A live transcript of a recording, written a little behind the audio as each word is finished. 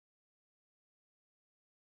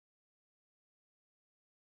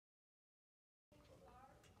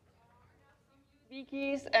USB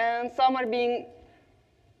keys, and some are being,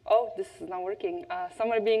 oh, this is not working.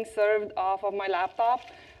 Some are being served off of my laptop.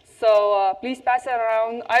 So please pass it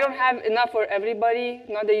around. I don't have enough for everybody,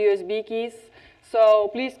 not the USB keys. So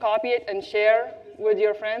please copy it and share with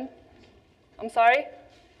your friend. I'm sorry?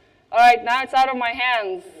 All right, now it's out of my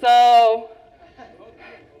hands. So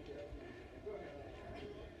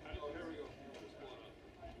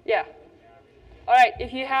yeah. All right,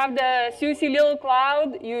 if you have the Susie little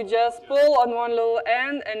cloud, you just pull on one little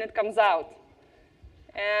end and it comes out.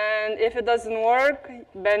 And if it doesn't work,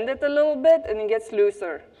 bend it a little bit and it gets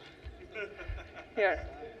looser. Here.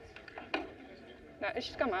 Now it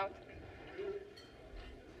should come out.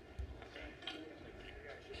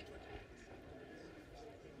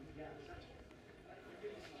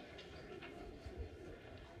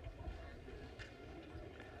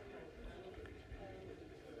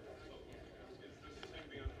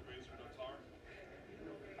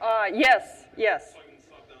 Yes, yes.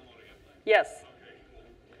 Yes.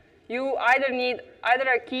 You either need either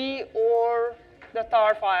a key or the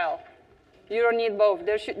tar file. You don't need both.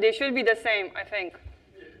 They should be the same, I think.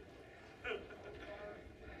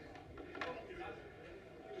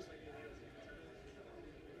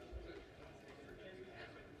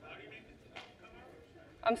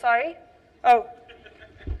 I'm sorry? Oh.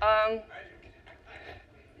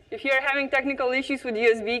 If you're having technical issues with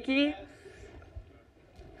USB key,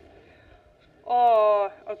 oh,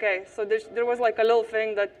 okay. So there was like a little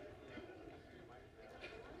thing that.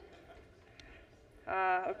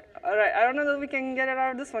 Okay. All right. I don't know that we can get it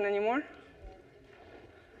out of this one anymore. Is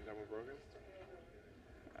that one broken?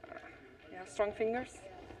 Yeah, strong fingers.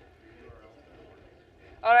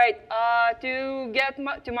 All right. To get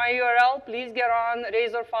to my URL, please get on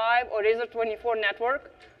Razor 5 or Razor 24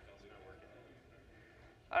 network.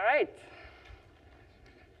 All right.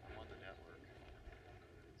 I'm on the network.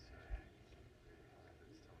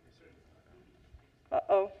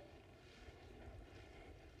 Uh-oh.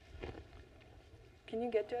 Can you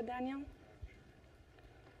get to it, Daniel?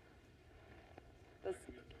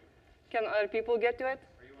 Can other people get to it?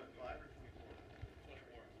 Are you on 5 or 24?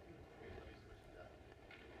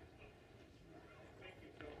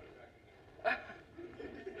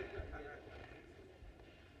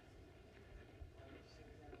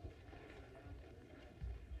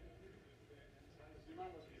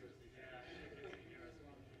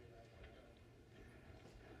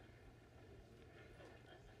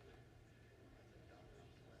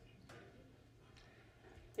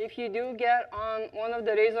 If you do get on one of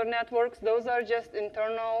the Razor networks, those are just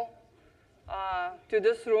internal to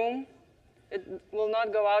this room. It will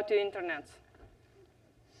not go out to internet.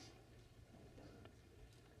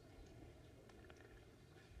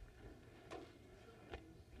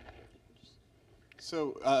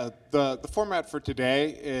 So the format for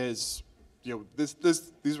today is,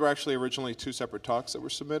 these were actually originally 2 separate talks that were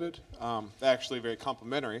submitted. They're actually very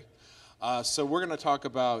complementary. So we're going to talk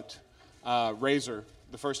about Razor,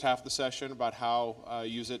 the first half of the session, about how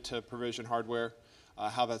use it to provision hardware,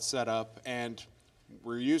 how that's set up, and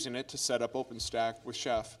we're using it to set up OpenStack with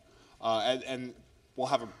Chef. And we'll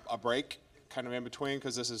have a break kind of in between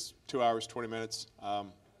because this is 2 hours, 20 minutes.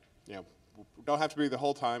 Don't have to be the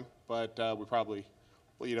whole time, but we probably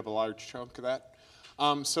will eat up a large chunk of that.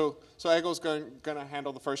 So Egle's going to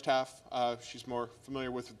handle the first half. She's more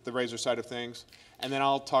familiar with the Razor side of things. And then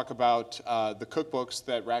I'll talk about the cookbooks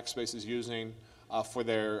that Rackspace is using for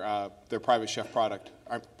their private chef product,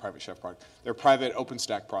 their private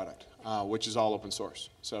OpenStack product, which is all open source.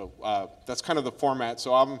 So that's kind of the format.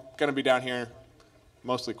 So I'm going to be down here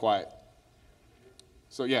mostly quiet.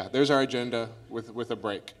 So yeah, there's our agenda with a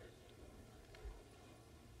break.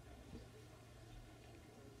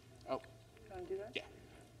 Oh. Can I do that? Yeah.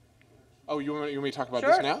 Oh, you want me to talk about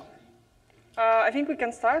Sure. this now? I think we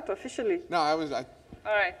can start officially. No, All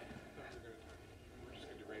right.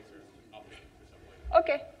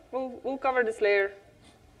 Okay, we'll cover this later.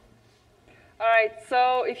 All right,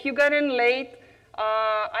 so if you got in late,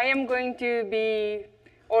 I am going to be,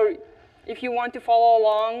 or if you want to follow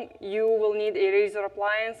along, you will need a Razor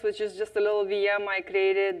appliance, which is just a little VM I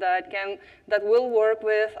created that will work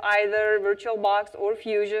with either VirtualBox or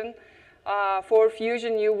Fusion. For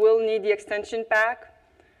Fusion, you will need the extension pack.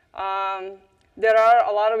 There are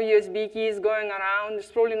a lot of USB keys going around. There's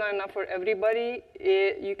probably not enough for everybody.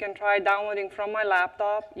 You can try downloading from my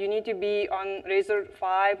laptop. You need to be on Razor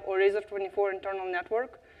 5 or Razor 24 internal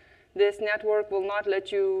network. This network will not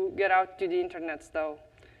let you get out to the internet, though.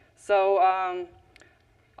 So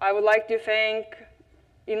I would like to thank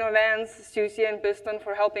Innovance, Susie, and Piston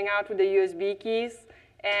for helping out with the USB keys,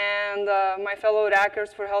 and my fellow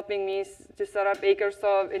Rackers for helping me to set up acres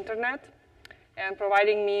of internet. and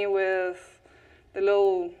providing me with the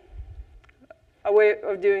little a way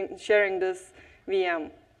of sharing this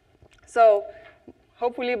VM. So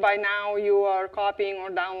hopefully by now you are copying or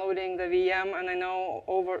downloading the VM, and I know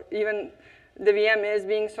even the VM is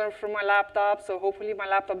being served from my laptop, so hopefully my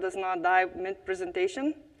laptop does not die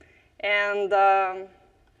mid-presentation. And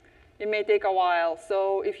it may take a while.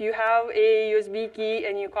 So if you have a USB key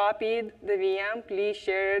and you copied the VM, please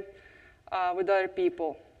share it with other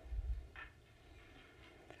people.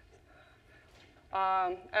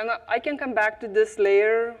 And I can come back to this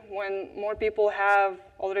later when more people have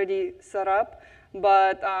already set up.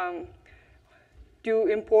 But to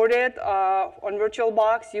import it on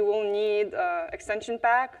VirtualBox, you will need extension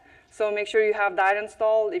pack. So make sure you have that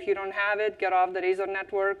installed. If you don't have it, get off the Razor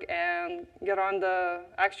network and get on the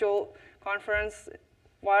actual conference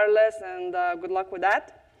wireless, and good luck with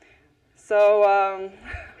that. So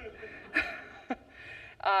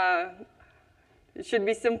it should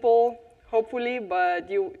be simple, hopefully, but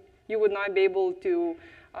you would not be able to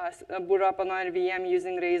boot up another VM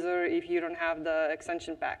using Razor if you don't have the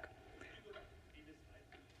extension pack.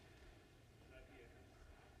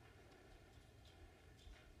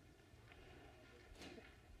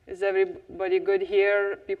 Is everybody good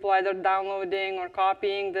here? People either downloading or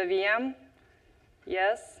copying the VM?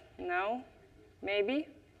 Yes? No? Maybe?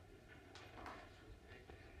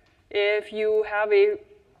 If you're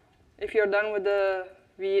done with the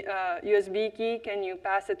USB key, can you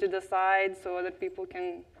pass it to the side so other people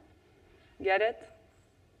can get it?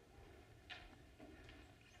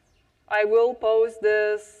 I will post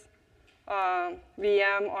this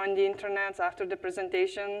VM on the internet after the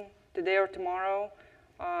presentation today or tomorrow.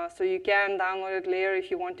 So you can download it later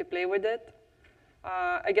if you want to play with it.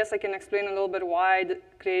 I guess I can explain a little bit why I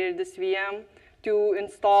created this VM. To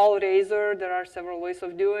install Razor, there are several ways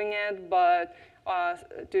of doing it, but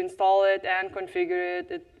to install it and configure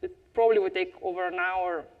it, it probably would take over an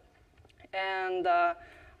hour. And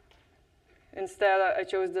instead, I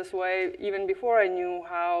chose this way even before I knew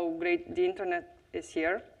how great the internet is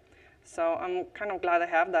here. So I'm kind of glad I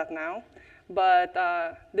have that now. But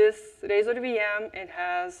this Razor VM, it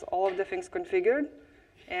has all of the things configured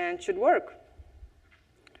and should work.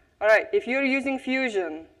 All right, if you're using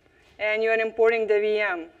Fusion and you're importing the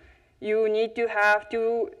VM, you need to have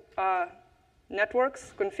two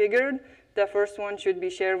networks configured. The first one should be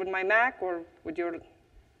shared with my Mac or with your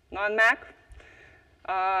non-Mac.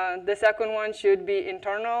 The second one should be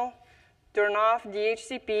internal. Turn off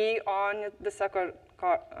DHCP on the second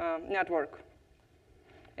network.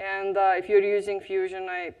 And if you're using Fusion,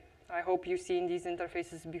 I hope you've seen these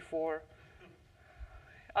interfaces before.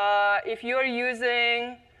 If you're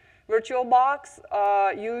using VirtualBox,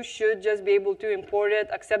 you should just be able to import it,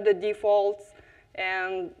 accept the defaults,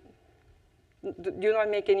 and do not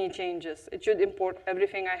make any changes. It should import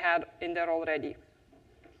everything I had in there already.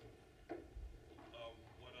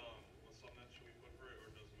 What subnet should we put for it, or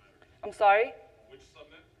it doesn't matter? I'm sorry? Which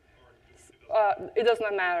subnet? Or it does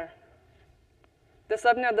not matter. The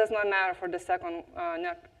subnet does not matter for the second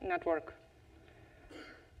network.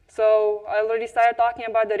 So I already started talking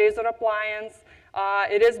about the Razor appliance.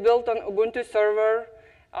 It is built on Ubuntu server.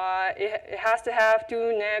 It has to have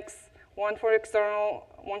two NICs, one for external,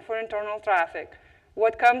 one for internal traffic.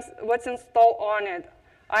 What's installed on it?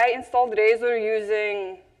 I installed Razor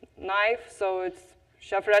using Knife, so it's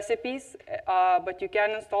chef recipes, but you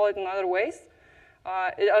can install it in other ways.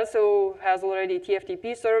 It also has already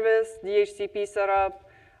TFTP service, DHCP setup.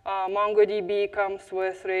 MongoDB comes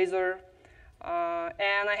with Razor.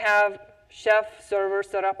 And I have Chef server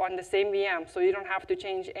set up on the same VM, so you don't have to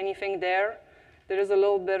change anything there. There is a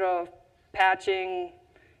little bit of patching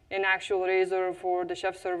in actual Razor for the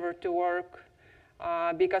Chef server to work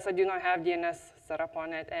because I do not have DNS set up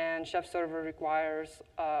on it, and Chef server requires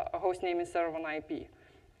a host name instead of an IP.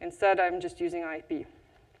 Instead, I'm just using IP.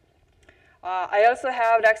 I also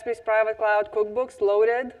have Rackspace Private Cloud cookbooks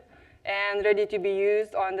loaded and ready to be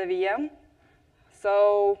used on the VM.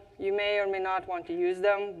 So you may or may not want to use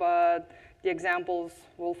them, but the examples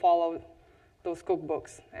will follow those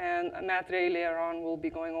cookbooks. And Matt Ray later on will be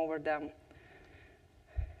going over them.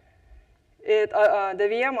 The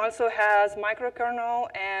VM also has microkernel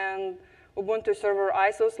and Ubuntu server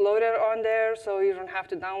ISOs loaded on there, so you don't have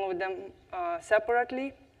to download them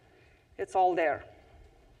separately. It's all there.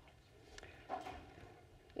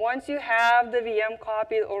 Once you have the VM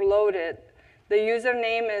copied or loaded, the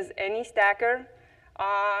username is anystacker.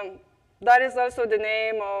 That is also the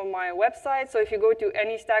name of my website. So if you go to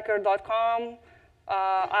anystacker.com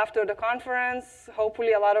after the conference,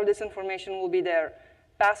 hopefully a lot of this information will be there.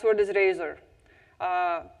 Password is Razor.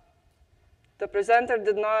 The presenter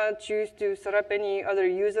did not choose to set up any other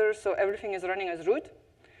users, so everything is running as root.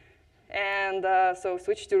 And so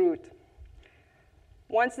switch to root.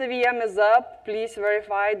 Once the VM is up, please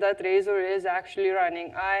verify that Razor is actually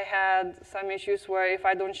running. I had some issues where if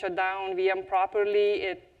I don't shut down VM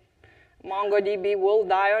properly, MongoDB will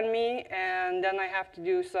die on me, and then I have to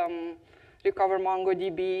do some recover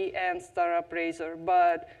MongoDB and start up Razor.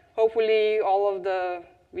 But hopefully, all of the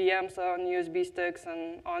VMs on USB sticks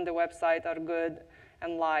and on the website are good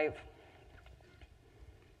and live.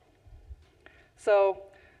 So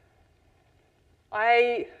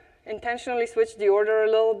I intentionally switched the order a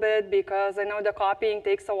little bit because I know the copying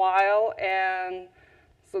takes a while, and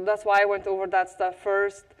so that's why I went over that stuff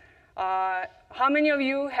first. How many of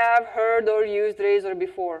you have heard or used Razor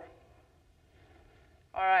before?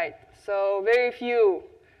 All right, so very few.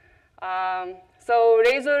 So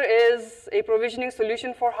Razor is a provisioning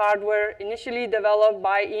solution for hardware initially developed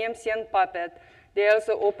by EMC and Puppet. They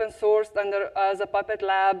also open sourced as a Puppet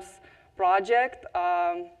Labs project.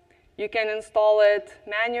 You can install it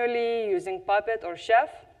manually using Puppet or Chef,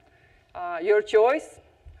 your choice.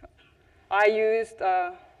 I used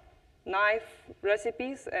knife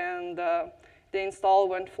recipes, and the install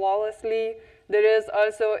went flawlessly. There is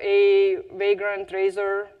also a Vagrant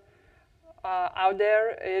Razor out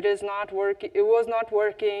there. It was not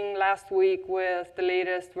working last week with the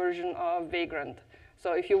latest version of Vagrant.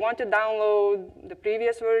 So if you want to download the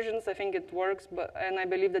previous versions, I think it works, and I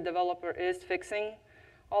believe the developer is fixing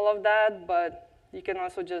all of that, but you can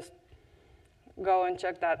also just go and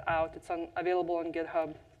check that out. It's available on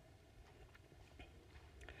GitHub.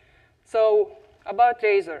 So about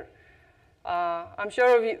Razor. I'm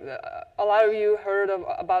sure a lot of you heard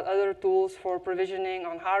about other tools for provisioning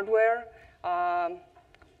on hardware.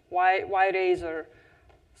 Why Razor?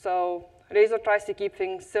 So Razor tries to keep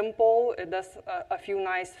things simple. It does a few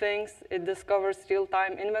nice things. It discovers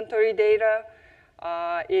real-time inventory data.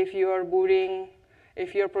 If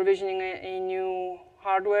you're provisioning a new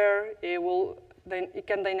hardware, it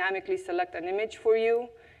can dynamically select an image for you.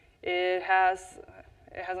 It has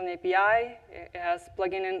an API. It has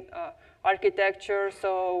plugin architecture,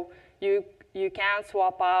 so you can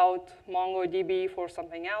swap out MongoDB for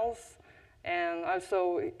something else. And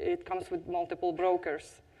also, it comes with multiple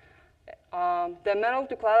brokers. The Metal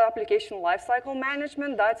to Cloud application lifecycle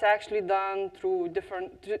management, that's actually done through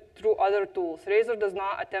other tools. Razor does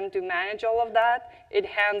not attempt to manage all of that. It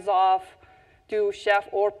hands off to Chef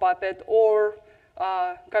or Puppet, or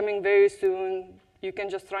coming very soon, you can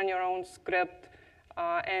just run your own script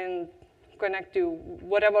and connect to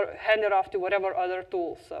whatever, hand it off to whatever other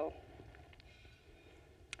tool.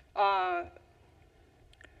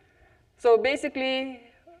 So basically,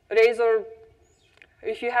 Razor,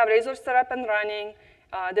 if you have Razor set up and running,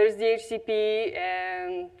 there's the HCP,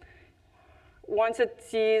 and once it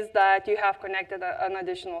sees that you have connected an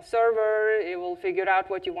additional server, it will figure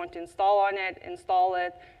out what you want to install on it, install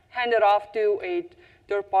it, hand it off to a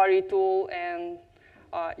third-party tool, and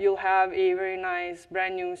you'll have a very nice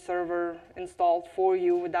brand new server installed for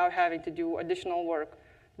you without having to do additional work.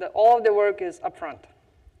 All of the work is upfront.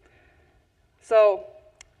 So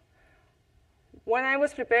when I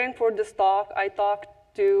was preparing for this talk, I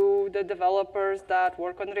talked to the developers that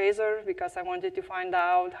work on Razor because I wanted to find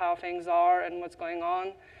out how things are and what's going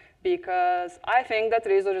on, because I think that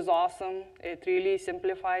Razor is awesome. It really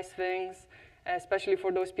simplifies things, especially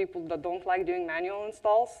for those people that don't like doing manual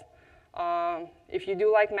installs. If you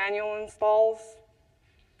do like manual installs,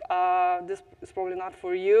 this is probably not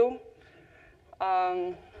for you.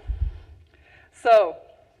 So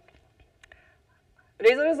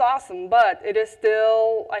Razor is awesome, but it is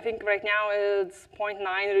still, I think right now it's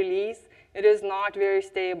 0.9 release. It is not very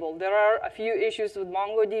stable. There are a few issues with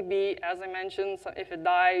MongoDB. As I mentioned, so if it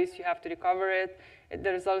dies, you have to recover it.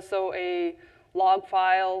 There's also a log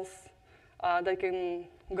files that can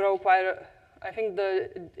grow quite I think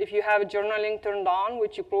if you have journaling turned on,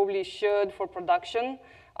 which you probably should for production,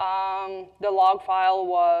 the log file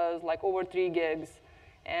was like over 3 gigs.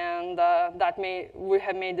 And would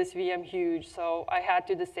have made this VM huge, so I had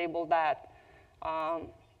to disable that.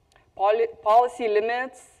 Policy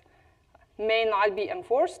limits may not be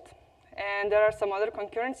enforced, and there are some other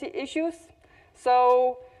concurrency issues.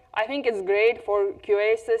 So I think it's great for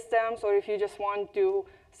QA systems, or if you just want to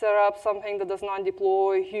set up something that does not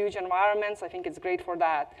deploy huge environments, I think it's great for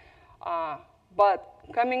that. But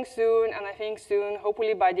coming soon, and I think soon,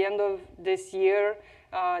 hopefully by the end of this year,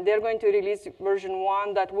 they're going to release version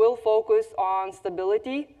 1 that will focus on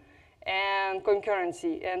stability and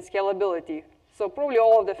concurrency and scalability. So probably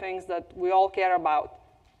all of the things that we all care about.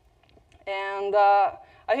 And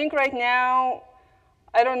I think right now,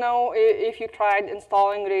 I don't know if you tried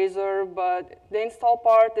installing Razor, but the install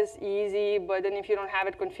part is easy, but then if you don't have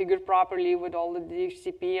it configured properly with all the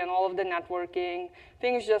DHCP and all of the networking,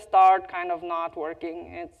 things just start kind of not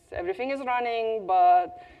working. Everything is running,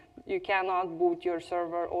 but you cannot boot your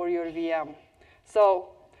server or your VM. So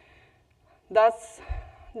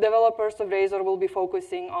developers of Razor will be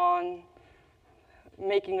focusing on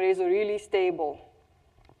making Razor really stable.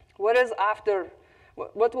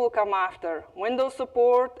 What will come after? Windows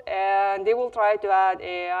support, and they will try to add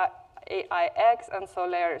AIX and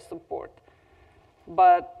Solaris support.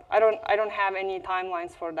 But I don't have any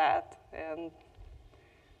timelines for that. And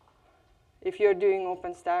if you're doing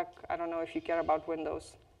OpenStack, I don't know if you care about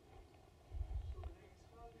Windows.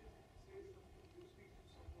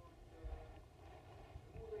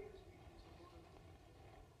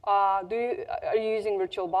 Are you using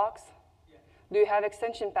VirtualBox? Yeah. Do you have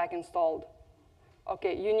extension pack installed?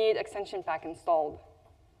 Okay, you need extension pack installed.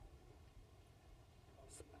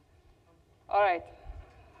 All right,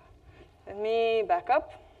 let me back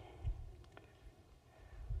up.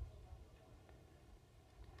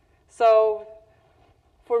 So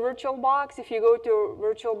for VirtualBox, if you go to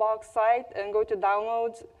VirtualBox site and go to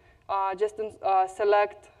downloads, just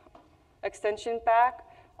select extension pack.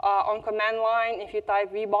 On command line, if you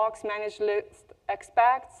type vbox manage list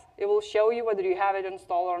expacts, it will show you whether you have it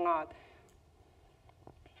installed or not.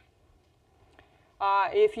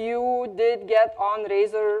 If you did get on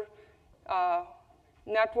Razor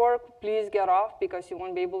network, please get off because you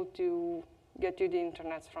won't be able to get to the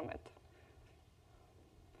internets from it.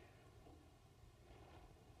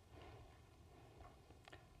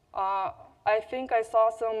 I think I saw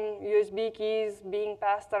some USB keys being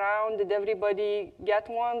passed around. Did everybody get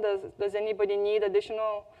one? Does anybody need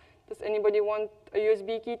additional? Does anybody want a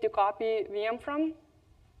USB key to copy VM from?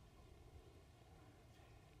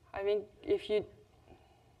 I think if you,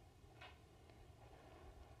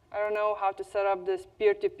 I don't know how to set up this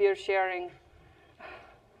peer-to-peer sharing.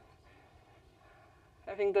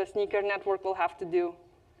 I think the sneaker network will have to do.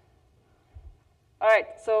 All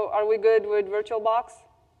right, so are we good with VirtualBox?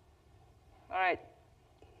 All right.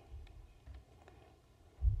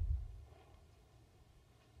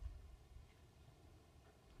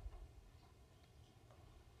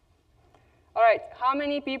 All right, how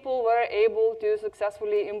many people were able to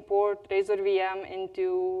successfully import Razor VM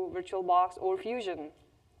into VirtualBox or Fusion?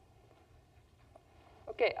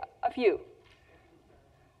 Okay, a few.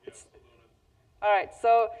 All right,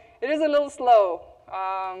 so it is a little slow.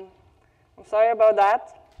 I'm sorry about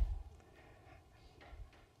that.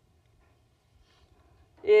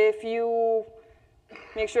 If you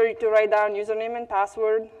make sure to write down username and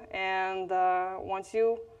password, and once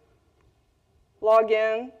you log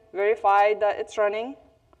in, verify that it's running,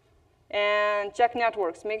 and check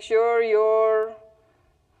networks. Make sure your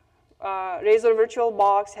Razor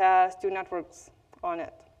VirtualBox has 2 networks on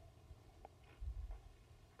it.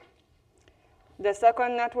 The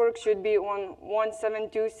second network should be on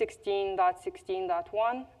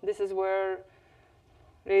 172.16.16.1. This is where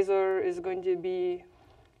Razor is going to be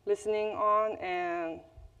listening on and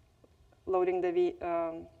loading the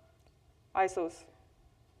ISOs.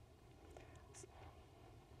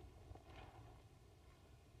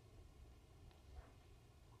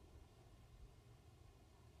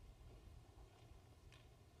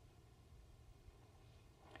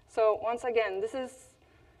 So once again, this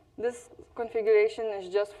configuration is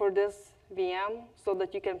just for this VM so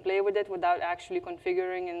that you can play with it without actually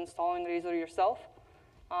configuring and installing Razor yourself.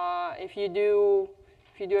 If you do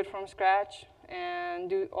it from scratch and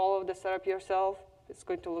do all of the setup yourself, it's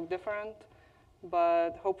going to look different.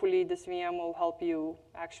 But hopefully this VM will help you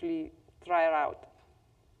actually try it out.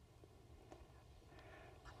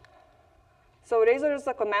 So Razor is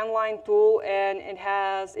a command line tool, and it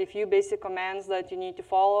has a few basic commands that you need to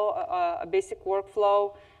follow, a basic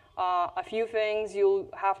workflow. A few things you'll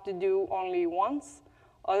have to do only once.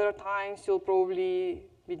 Other times you'll probably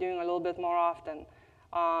be doing a little bit more often.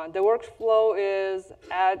 The workflow is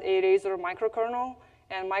add a Razor microkernel,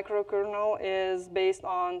 and microkernel is based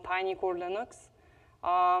on Tiny Core Linux.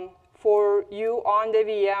 For you on the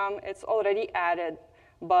VM, it's already added.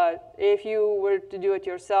 But if you were to do it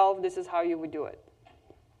yourself, this is how you would do it.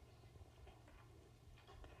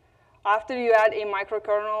 After you add a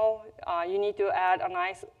microkernel, you need to add an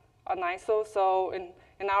ISO. So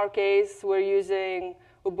in our case, we're using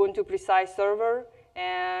Ubuntu Precise Server.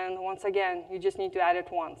 And once again, you just need to add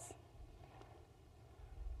it once.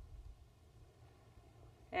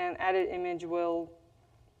 And added image will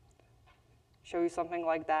show you something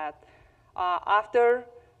like that. After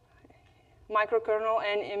microkernel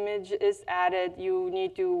and image is added, you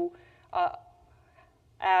need to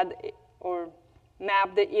add or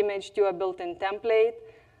map the image to a built-in template.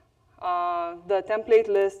 The template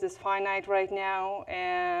list is finite right now,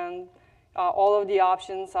 and all of the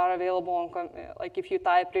options are available on, like if you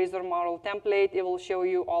type Razor model template, it will show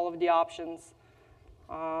you all of the options.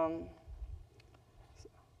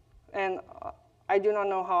 And I do not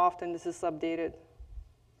know how often this is updated.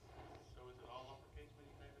 So is it all uppercase when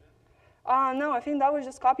you type it in? No, I think that was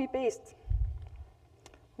just copy paste.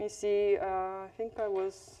 Let me see. I think I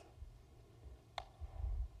was.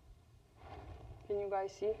 Can you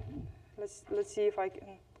guys see? Let's see if I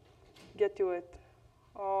can get to it.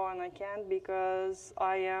 Oh, and I can't because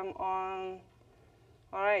I am on.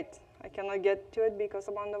 All right, I cannot get to it because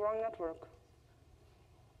I'm on the wrong network,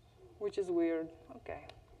 which is weird. Okay.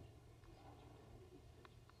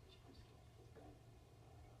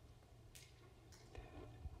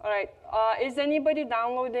 All right, is anybody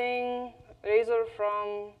downloading Razor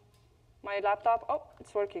from my laptop? Oh,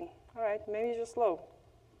 it's working. All right, maybe it's just slow.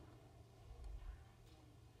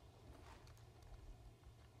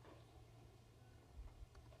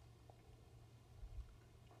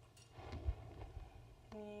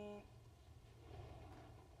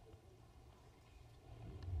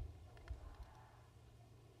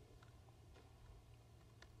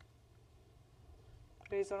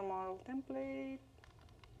 Razor model template.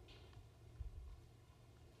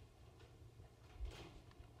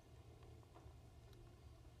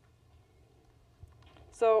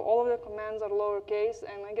 So all of the commands are lowercase,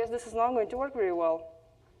 and I guess this is not going to work very well.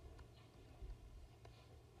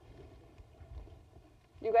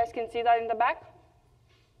 You guys can see that in the back?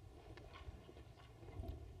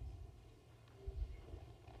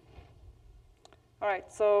 All right,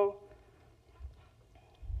 so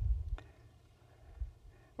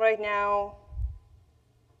right now,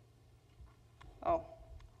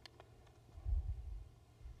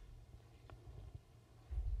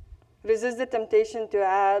 resist the temptation to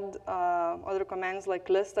add other commands like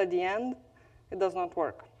list at the end. It does not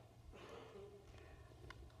work.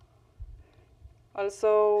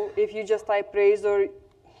 Also, if you just type Razor,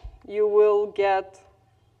 you will get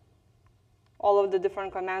all of the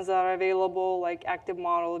different commands that are available, like active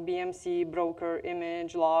model, BMC, broker,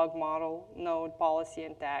 image, log, model, node, policy,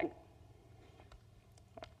 and tag.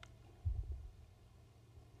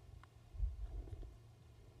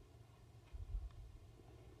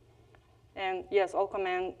 And yes, all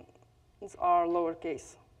commands are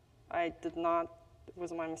lowercase. I did not, it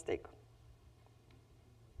was my mistake.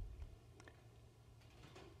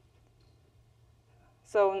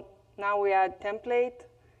 So now we add template,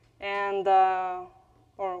 and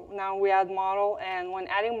or now we add model, and when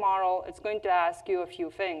adding model, it's going to ask you a few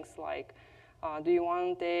things, like do you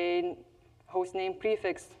want a hostname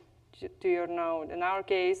prefix to your node? In our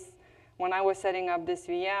case, when I was setting up this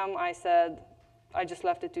VM, I said I just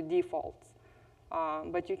left it to default.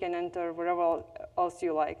 But you can enter whatever else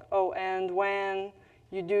you like. Oh, and when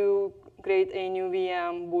you do create a new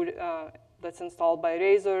VM that's installed by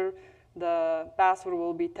Razor, the password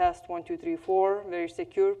will be test1234, very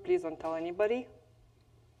secure. Please don't tell anybody.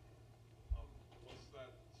 What's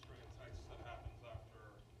that string of text that happens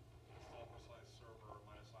after install precise server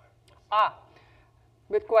 -i?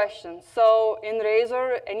 Good question. So in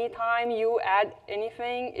Razor, anytime you add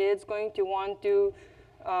anything, it's going to want to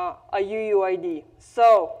a UUID.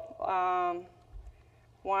 So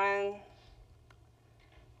when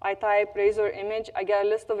I type Razor image, I get a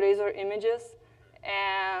list of Razor images,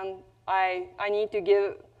 and I need to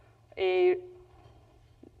give the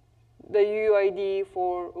UUID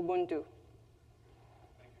for Ubuntu.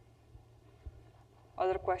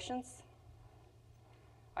 Other questions?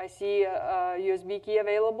 I see a USB key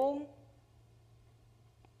available.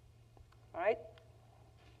 All right.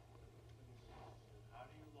 How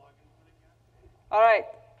do you log into it again? All right.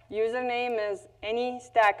 Username is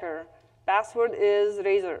AnyStacker. Password is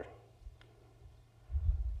Razor.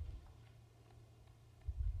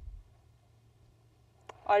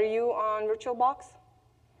 Are you on VirtualBox?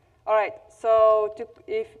 All right. So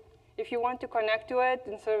if you want to connect to it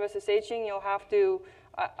instead of SSHing, you'll have to.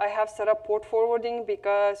 I have set up port forwarding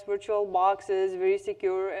because VirtualBox is very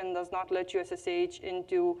secure and does not let you SSH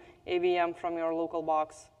into a VM from your local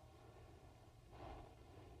box.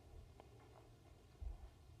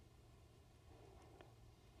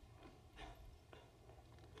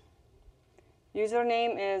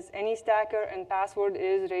 Username is AnyStacker and password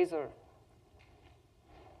is Razor.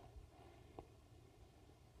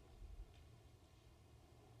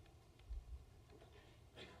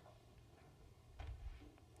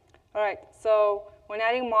 All right, so when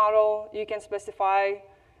adding model, you can specify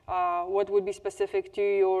what would be specific to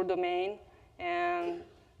your domain. And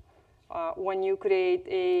when you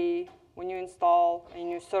install a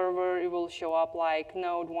new server, it will show up like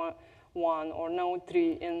node 1 or node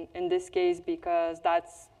 3 in this case, because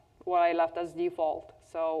that's what I left as default.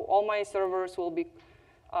 So all my servers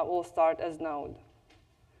will start as node,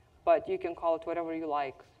 but you can call it whatever you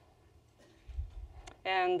like.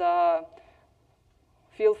 And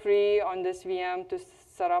feel free on this VM to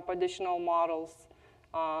set up additional models,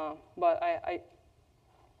 but I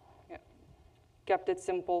kept it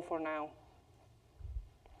simple for now.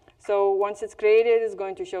 So once it's created, it's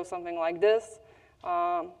going to show something like this.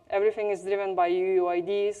 Everything is driven by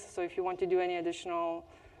UUIDs, so if you want to do any additional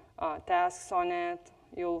tasks on it,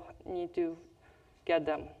 you'll need to get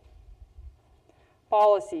them.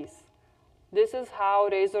 Policies. This is how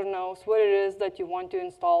Razor knows what it is that you want to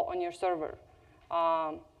install on your server.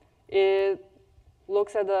 It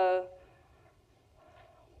looks at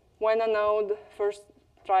when a node first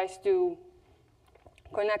tries to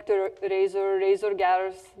connect to Razor, Razor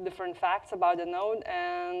gathers different facts about the node,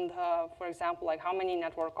 and for example, like how many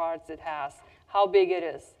network cards it has, how big it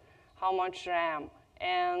is, how much RAM,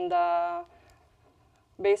 and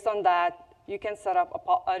based on that, you can set up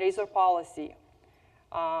a Razor policy.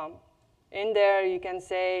 In there, you can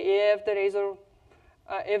say if the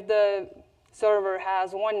server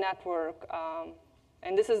has one network,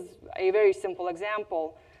 and this is a very simple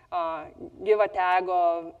example, give a tag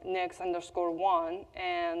of nix_1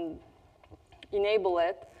 and enable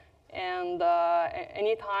it. And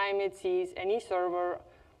anytime it sees any server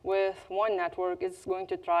with one network, it's going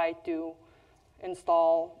to try to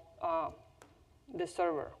install this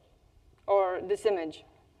server or this image.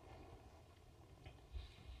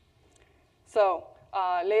 So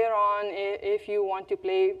later on, if you want to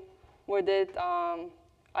play with it,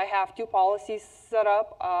 I have two policies set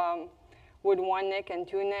up with one NIC and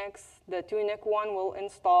two NICs. The two NIC one will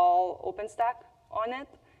install OpenStack on it,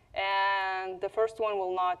 and the first one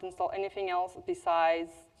will not install anything else besides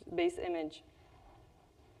base image.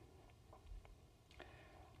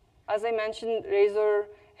 As I mentioned, Razor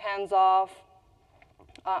hands off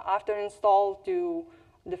after install to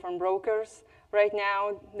different brokers. Right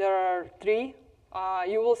now, there are 3.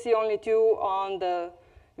 You will see only 2 on the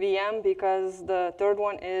VM because the third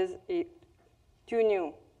one is too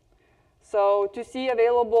new. So to see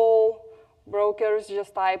available brokers,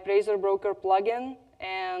 just type Razor Broker plugin,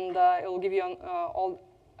 and it will give you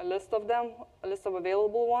a list of them, a list of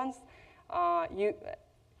available ones.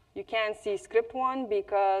 You can't see script one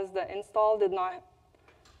because the install did not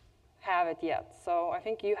have it yet. So I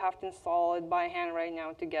think you have to install it by hand right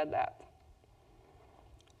now to get that.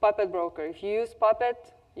 Puppet Broker. If you use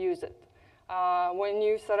Puppet, use it. When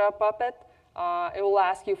you set up Puppet, it will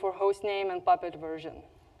ask you for host name and Puppet version.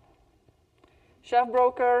 Chef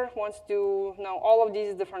Broker wants to know all of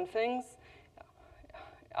these different things.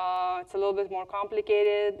 It's a little bit more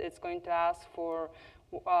complicated. It's going to ask for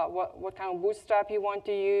what kind of bootstrap you want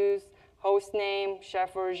to use, host name,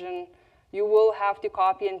 chef version. You will have to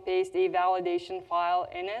copy and paste a validation file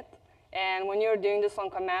in it. And when you're doing this on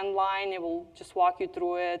command line, it will just walk you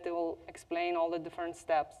through it. It will explain all the different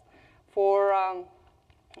steps.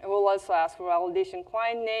 It will also ask for validation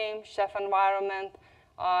client name, chef environment.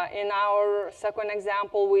 In our second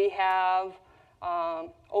example, we have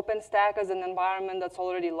OpenStack as an environment that's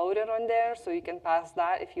already loaded on there, so you can pass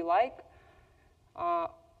that if you like.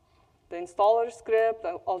 The installer script,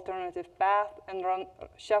 the alternative path, and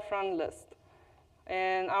chef run list.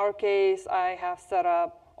 In our case, I have set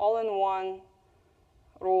up all-in-one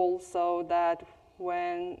rule so that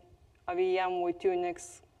when a VM with 2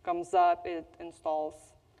 NICs comes up, it installs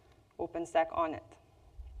OpenStack on it.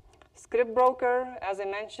 Script Broker, as I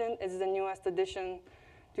mentioned, is the newest addition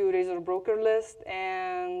to Razor Broker list.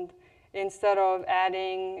 And instead of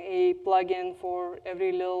adding a plugin for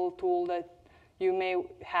every little tool that you may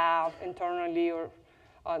have internally or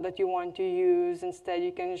that you want to use, instead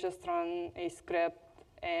you can just run a script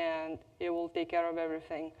and it will take care of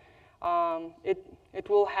everything. It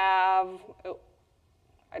will have,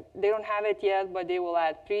 they don't have it yet, but they will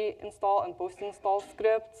add pre-install and post-install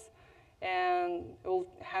scripts, and it will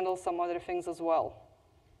handle some other things as well.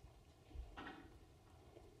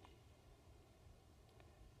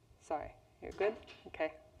 Sorry, you're good?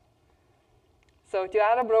 Okay. So to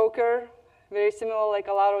add a broker, very similar like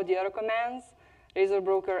a lot of the other commands, Razor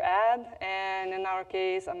Broker add, and in our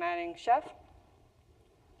case, I'm adding chef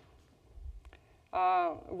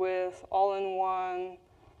with all-in-one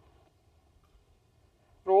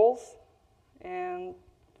roles. And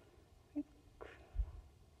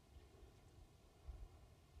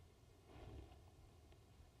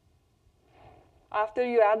after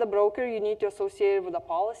you add the broker, you need to associate it with a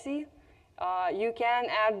policy. You can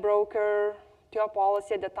add broker to a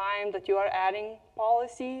policy at the time that you are adding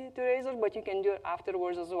policy to Razor, but you can do it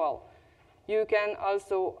afterwards as well. You can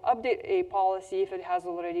also update a policy if it has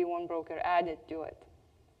already one broker added to it.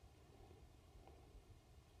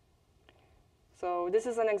 So this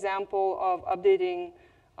is an example of updating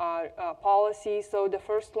policy. So the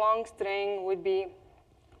first long string would be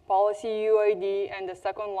policy UUID, and the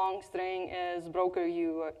second long string is broker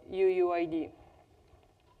UUID.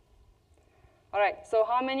 All right, so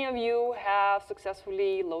how many of you have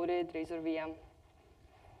successfully loaded Razor VM?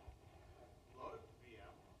 Loaded VM.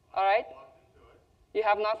 All right. Logged into it. You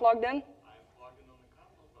have not logged in? I logged in on the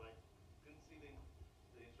console, but I didn't see the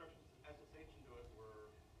instructions to SSH into it were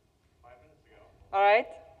 5 minutes ago. All right.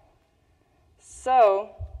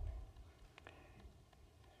 So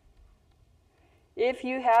if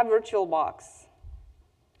you have VirtualBox,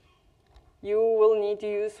 you will need to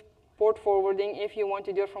use port forwarding if you want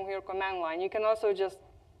to do it from your command line. You can also just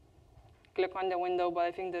click on the window, but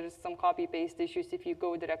I think there is some copy-paste issues if you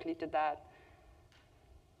go directly to that.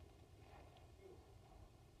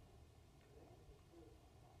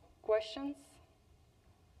 Questions?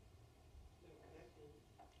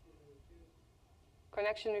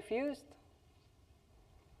 Connection refused?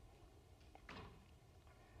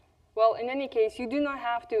 Well, in any case, you do not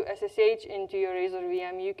have to SSH into your Razor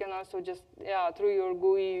VM. You can also just, through your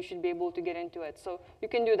GUI, you should be able to get into it. So you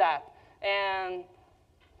can do that. And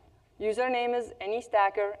username is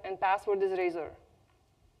AnyStacker, and password is Razor.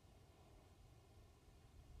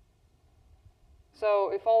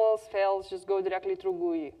 So if all else fails, just go directly through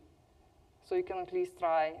GUI. So you can at least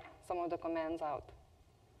try some of the commands out.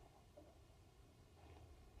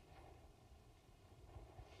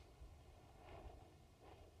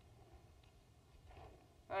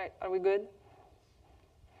 All right, are we good?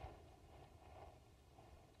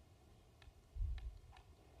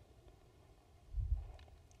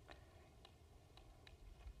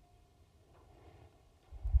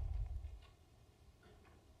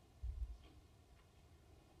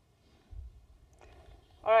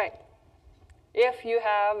 All right. If you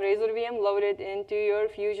have Razor VM loaded into your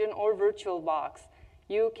Fusion or VirtualBox,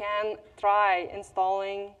 you can try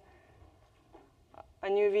installing a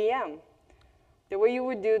new VM. The way you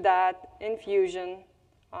would do that in Fusion,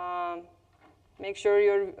 make sure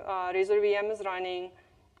your Razor VM is running,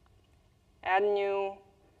 add a new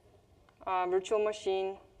virtual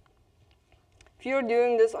machine. If you're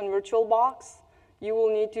doing this on VirtualBox, you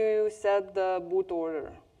will need to set the boot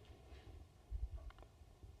order.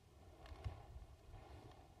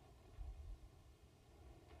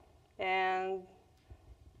 And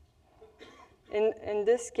in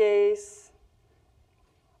this case,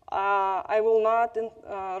 I will not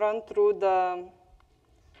run through the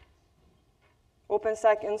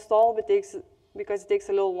OpenStack install because it takes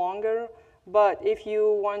a little longer. But if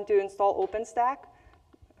you want to install OpenStack,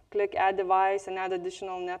 click Add Device and add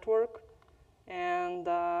additional network. And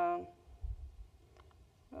well,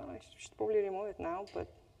 I should probably remove it now, but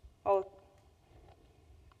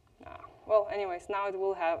well, anyways, now it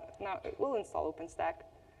will install OpenStack.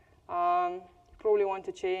 Probably want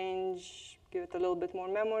to give it a little bit more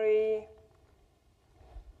memory.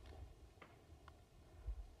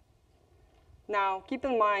 Now, keep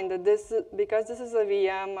in mind that because this is a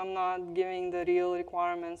VM, I'm not giving the real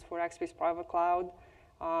requirements for Rackspace Private Cloud.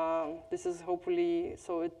 This is hopefully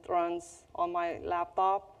so it runs on my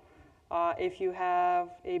laptop. If you have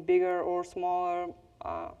a bigger or smaller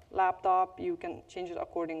laptop, you can change it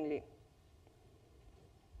accordingly.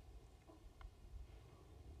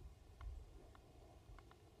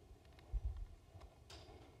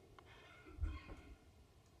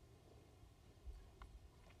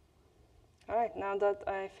 All right, now that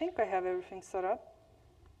I think I have everything set up,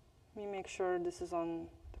 let me make sure this is on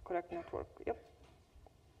the correct network. Yep.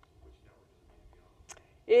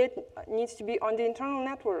 It needs to be on the internal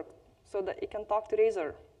network so that it can talk to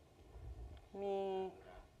Razor. I'm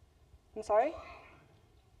sorry?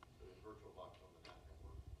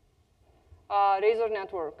 Razor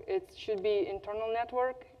network. It should be internal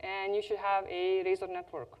network, and you should have a Razor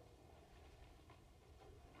network.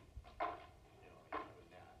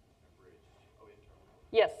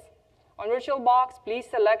 Yes. On VirtualBox, please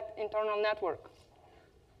select internal network.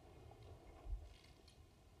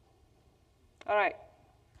 All right.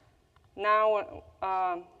 Now,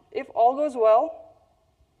 if all goes well,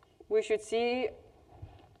 we should see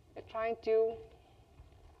it trying to.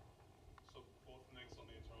 So both NICs on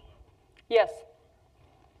the internal network? Yes.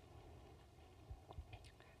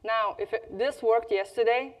 Now, if this worked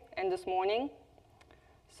yesterday and this morning,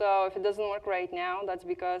 so if it doesn't work right now, that's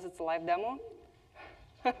because it's a live demo.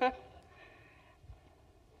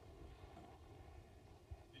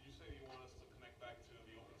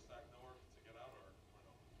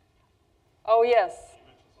 Oh, yes. You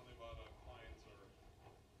mentioned something about clients or...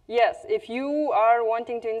 Yes, if you are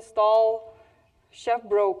wanting to install Chef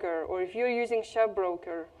Broker, or if you're using Chef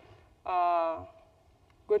Broker,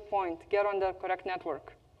 good point, get on the correct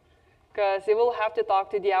network, because it will have to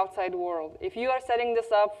talk to the outside world. If you are setting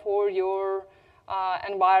this up for your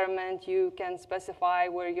environment, you can specify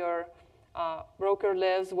where your broker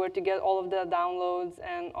lives, where to get all of the downloads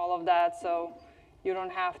and all of that, so you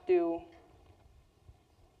don't have to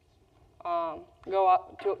go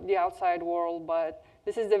out to the outside world. But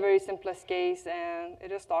this is the very simplest case, and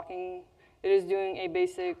it is doing a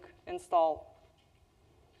basic install.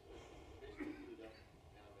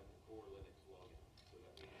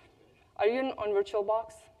 Are you on VirtualBox?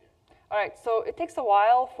 Yeah. All right, so it takes a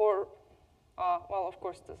while for, well, of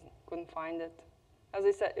course, couldn't find it. As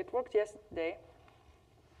I said, it worked yesterday.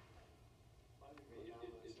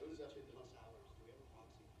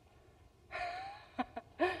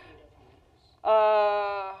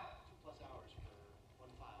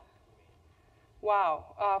 Wow,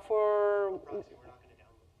 for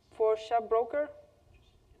Chef Broker?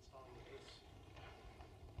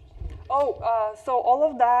 Oh, so all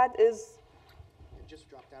of that is... It just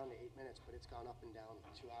dropped down to 8 minutes, but it's gone up and down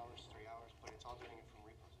 2 hours, 3 hours, but it's all doing it from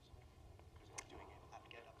reprocessing because it's doing it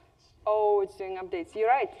apt-get updates. Oh, it's doing updates. You're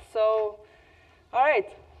right. So, all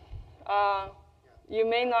right. You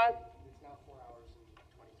may not... It's now 4 hours and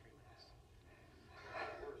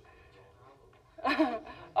 23 minutes.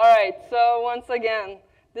 All right, so once again,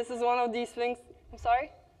 this is one of these things. I'm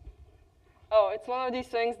sorry? Oh, it's one of these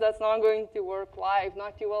things that's not going to work live,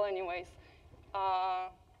 not too well anyways. I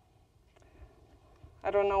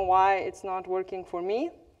don't know why it's not working for me.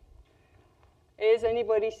 Is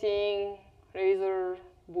anybody seeing Razor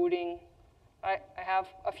booting? I have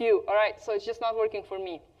a few. All right, so it's just not working for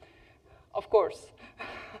me, of course.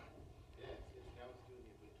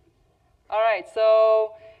 All right,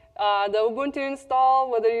 so the Ubuntu install,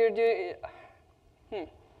 whether you're doing...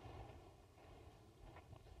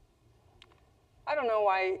 I don't know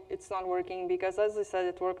why it's not working, because as I said,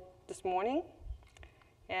 it worked this morning,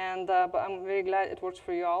 and but I'm very glad it works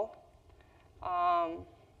for you all.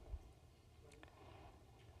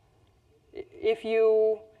 If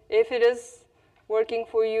it is working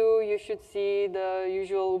for you, you should see the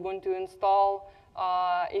usual Ubuntu install.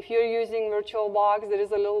 If you're using VirtualBox, there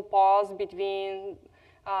is a little pause between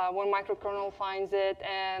when microkernel finds it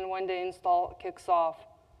and when the install kicks off.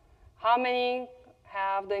 How many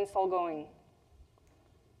have the install going?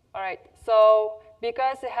 All right, so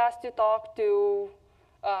because it has to talk to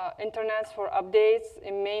internets for updates,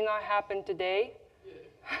 it may not happen today.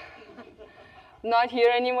 Not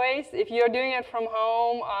here anyways. If you're doing it from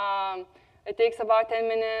home, it takes about 10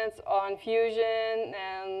 minutes on Fusion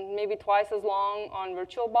and maybe twice as long on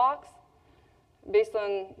VirtualBox, based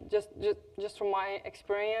on just from my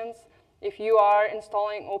experience. If you are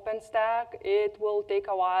installing OpenStack, it will take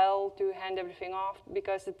a while to hand everything off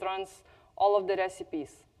because it runs all of the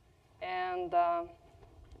recipes. And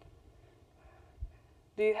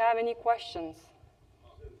do you have any questions?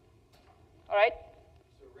 All right.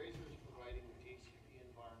 So Razor is providing the DHCP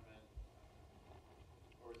environment,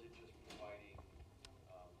 or is it just providing?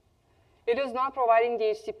 It is not providing the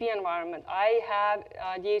DHCP environment. I have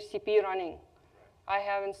DHCP running. Right. I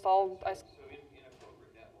have installed. So in a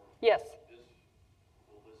corporate network. Yes. This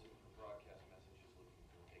will listen for broadcast messages looking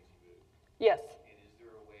for takes boot. Yes. And is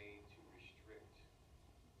there a way to restrict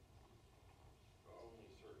only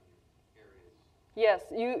certain areas? Yes.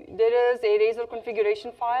 There is a Razor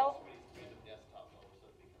configuration file.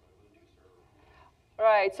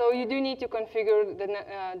 Right, so you do need to configure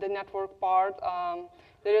the network part.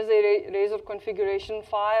 There is a Razor configuration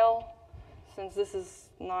file. Since this is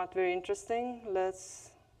not very interesting,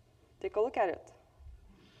 let's take a look at it.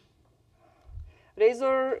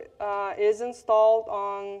 Razor is installed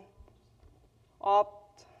on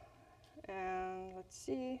opt, and let's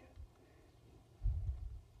see.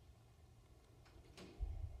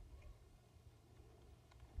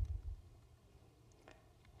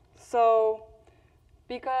 So,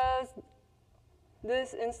 because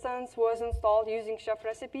this instance was installed using Chef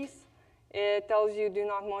recipes, it tells you do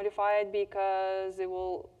not modify it because it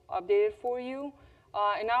will update it for you.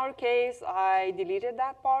 In our case, I deleted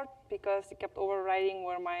that part because it kept overwriting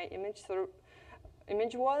where my image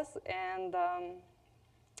was, and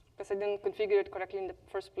because I didn't configure it correctly in the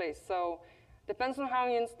first place. So depends on how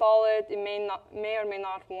you install it. It may or may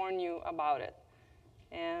not warn you about it.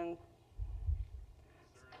 And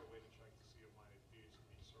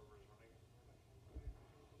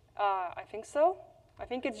I think so. I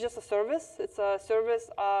think it's just a service. It's a service,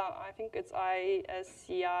 I think it's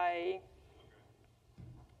ISCI.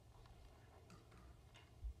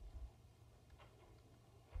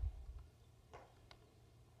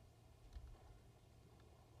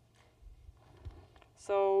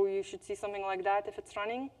 So you should see something like that if it's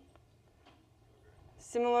running.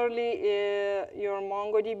 Similarly, your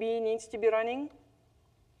MongoDB needs to be running.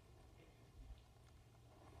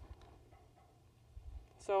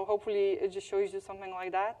 So hopefully it just shows you something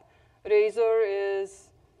like that. Razor is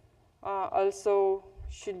also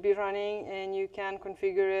should be running, and you can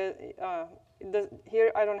configure it.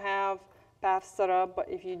 Here I don't have path set up, but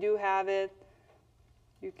if you do have it,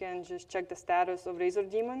 you can just check the status of Razor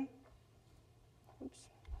daemon. Oops.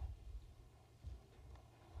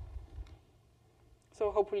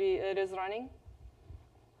 So hopefully it is running.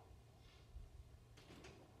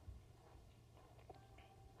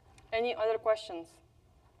 Any other questions?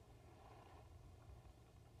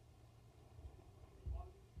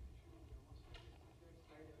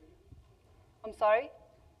 I'm sorry?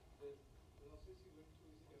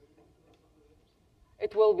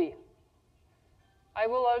 It will be. I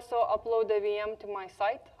will also upload the VM to my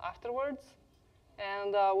site afterwards,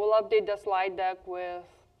 and we'll update the slide deck with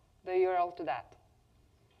the URL to that.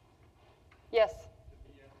 Yes?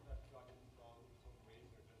 The VM that got installed with some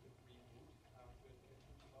Razor, does it reboot after it gets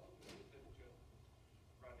installed, or is it just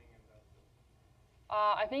running and that's it?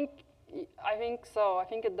 I think so. I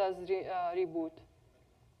think it does reboot,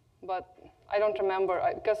 but I don't remember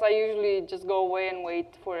because I usually just go away and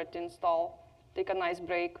wait for it to install. Take a nice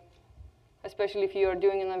break, especially if you are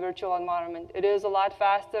doing in a virtual environment. It is a lot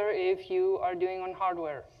faster if you are doing on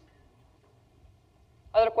hardware.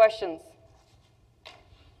 Other questions?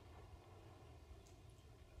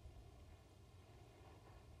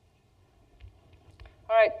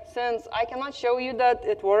 All right, since I cannot show you that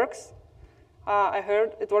it works, I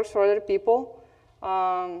heard it works for other people.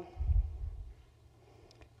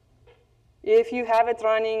 If you have it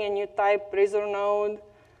running and you type Razor node,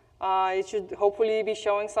 it should hopefully be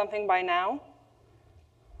showing something by now.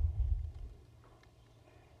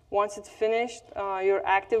 Once it's finished, your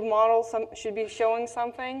active model should be showing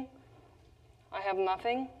something. I have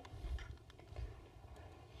nothing.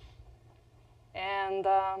 And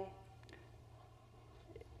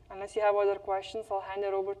unless you have other questions, I'll hand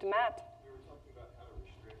it over to Matt. We were talking about how to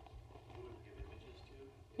restrict who to give images to.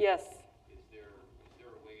 Yes. Is there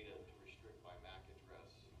a way to restrict by MAC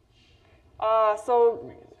address? So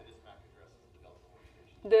We can say this MAC address is the developer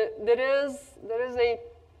workstation. there is a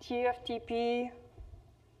TFTP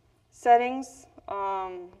settings.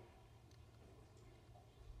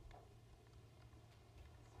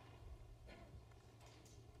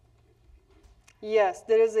 Yes,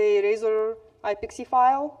 there is a Razor iPXE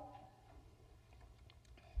file.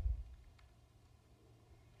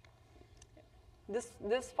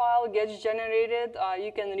 This file gets generated.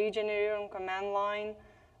 You can regenerate on command line.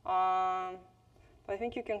 But I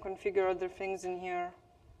think you can configure other things in here.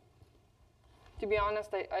 To be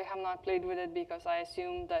honest, I have not played with it because I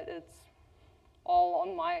assume that it's all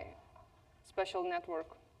on my special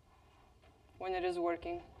network when it is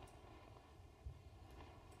working.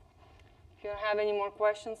 If you don't have any more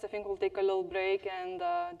questions, I think we'll take a little break, and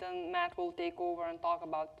then Matt will take over and talk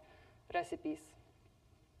about recipes.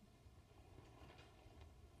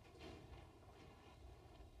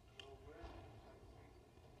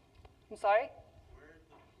 I'm sorry? Where's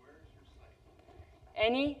your site?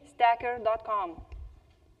 Anystacker.com.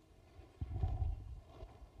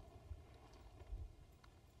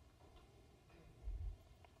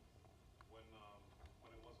 When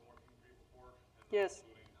it wasn't working for you before, and Yes.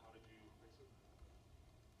 including, how did you fix it?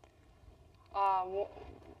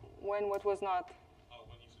 When what was not? When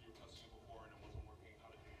you said you were testing it before and it wasn't working, how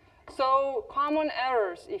did you? So common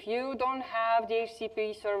errors. If you don't have the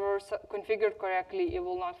HTTP server configured correctly, it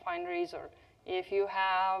will not find Razor. If you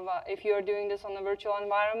have, if you are doing this on a virtual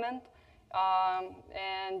environment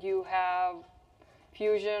and you have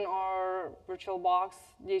Fusion or VirtualBox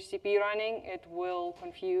DHCP running, it will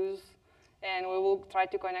confuse, and we will try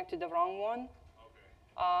to connect to the wrong one. Okay.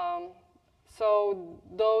 So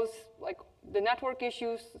those, like the network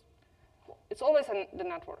issues, it's always the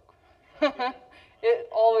network. It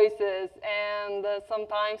always is, and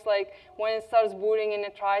sometimes like when it starts booting and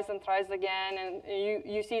it tries and tries again, and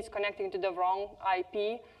you see it's connecting to the wrong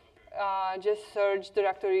IP, just search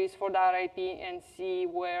directories for that IP and see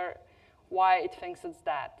why it thinks it's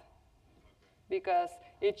that. Because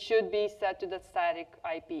it should be set to the static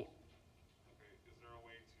IP. Okay. Is there a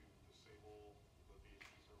way to disable the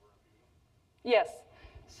DHCP server in Fusion? Yes.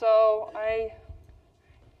 So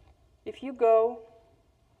if you go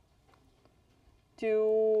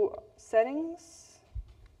to settings,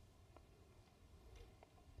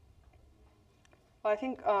 I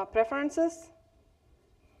think preferences,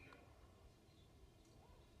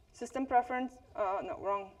 system preference,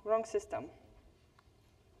 no, wrong system.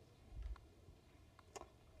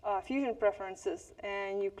 Fusion preferences,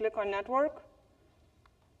 and you click on network.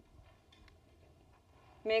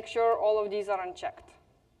 Make sure all of these are unchecked.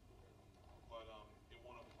 But it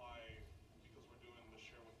won't apply because we're doing the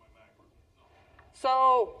share with my Mac.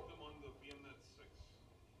 So, Put them on the VMnet 6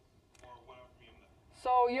 or whatever VMnet.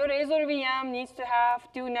 so your Razor VM needs to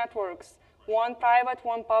have two networks, one private,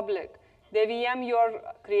 one public. The VM you're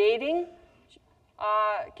creating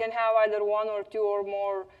can have either one or two or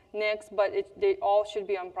more NICs, but they all should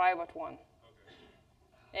be on private one.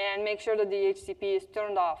 Okay. And make sure that the HCP is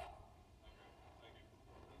turned off.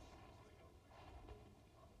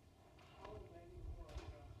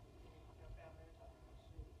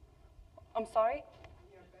 I'm sorry?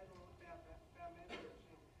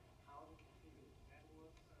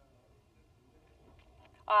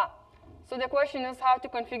 So the question is how to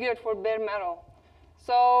configure it for bare metal.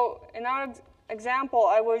 So in our example,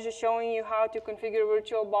 I was just showing you how to configure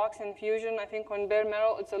VirtualBox and Fusion. I think on bare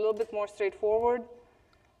metal, it's a little bit more straightforward.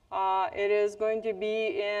 It is going to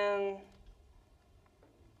be in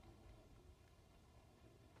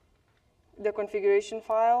the configuration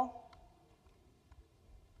file.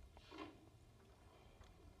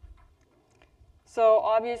 So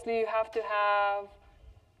obviously, you have to have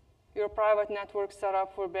your private network set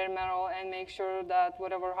up for bare metal and make sure that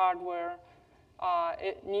whatever hardware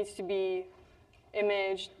it needs to be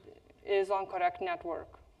imaged is on correct network.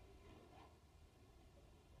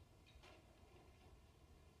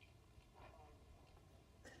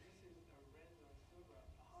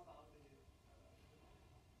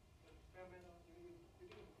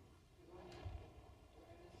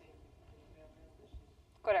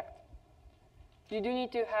 Correct. You do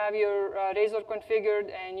need to have your Razor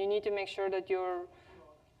configured, and you need to make sure that your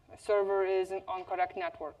server is on correct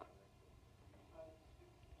network.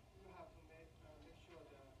 You have to make sure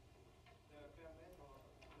the bare metal,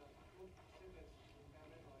 the boot sequence in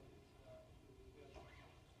bare metal is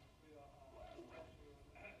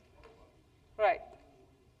Right.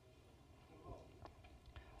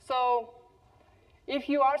 So if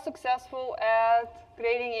you are successful at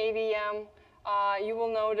creating a VM, you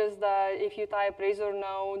will notice that if you type Razor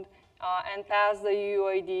node and pass the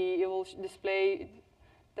UUID, it will display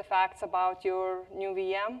the facts about your new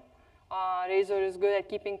VM. Razor is good at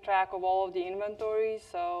keeping track of all of the inventory,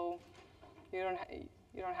 so you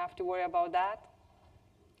don't have to worry about that.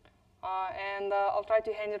 And I'll try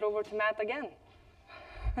to hand it over to Matt again.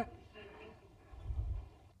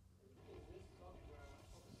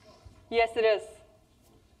 Yes, it is.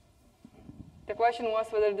 The question was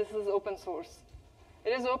whether this is open source. It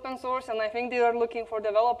is open source, and I think they are looking for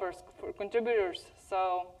developers, for contributors.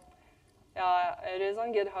 So it is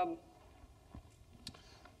on GitHub.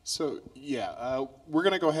 So yeah, we're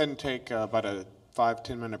going to go ahead and take about a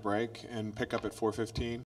 5-10 minute break and pick up at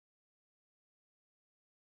 4:15.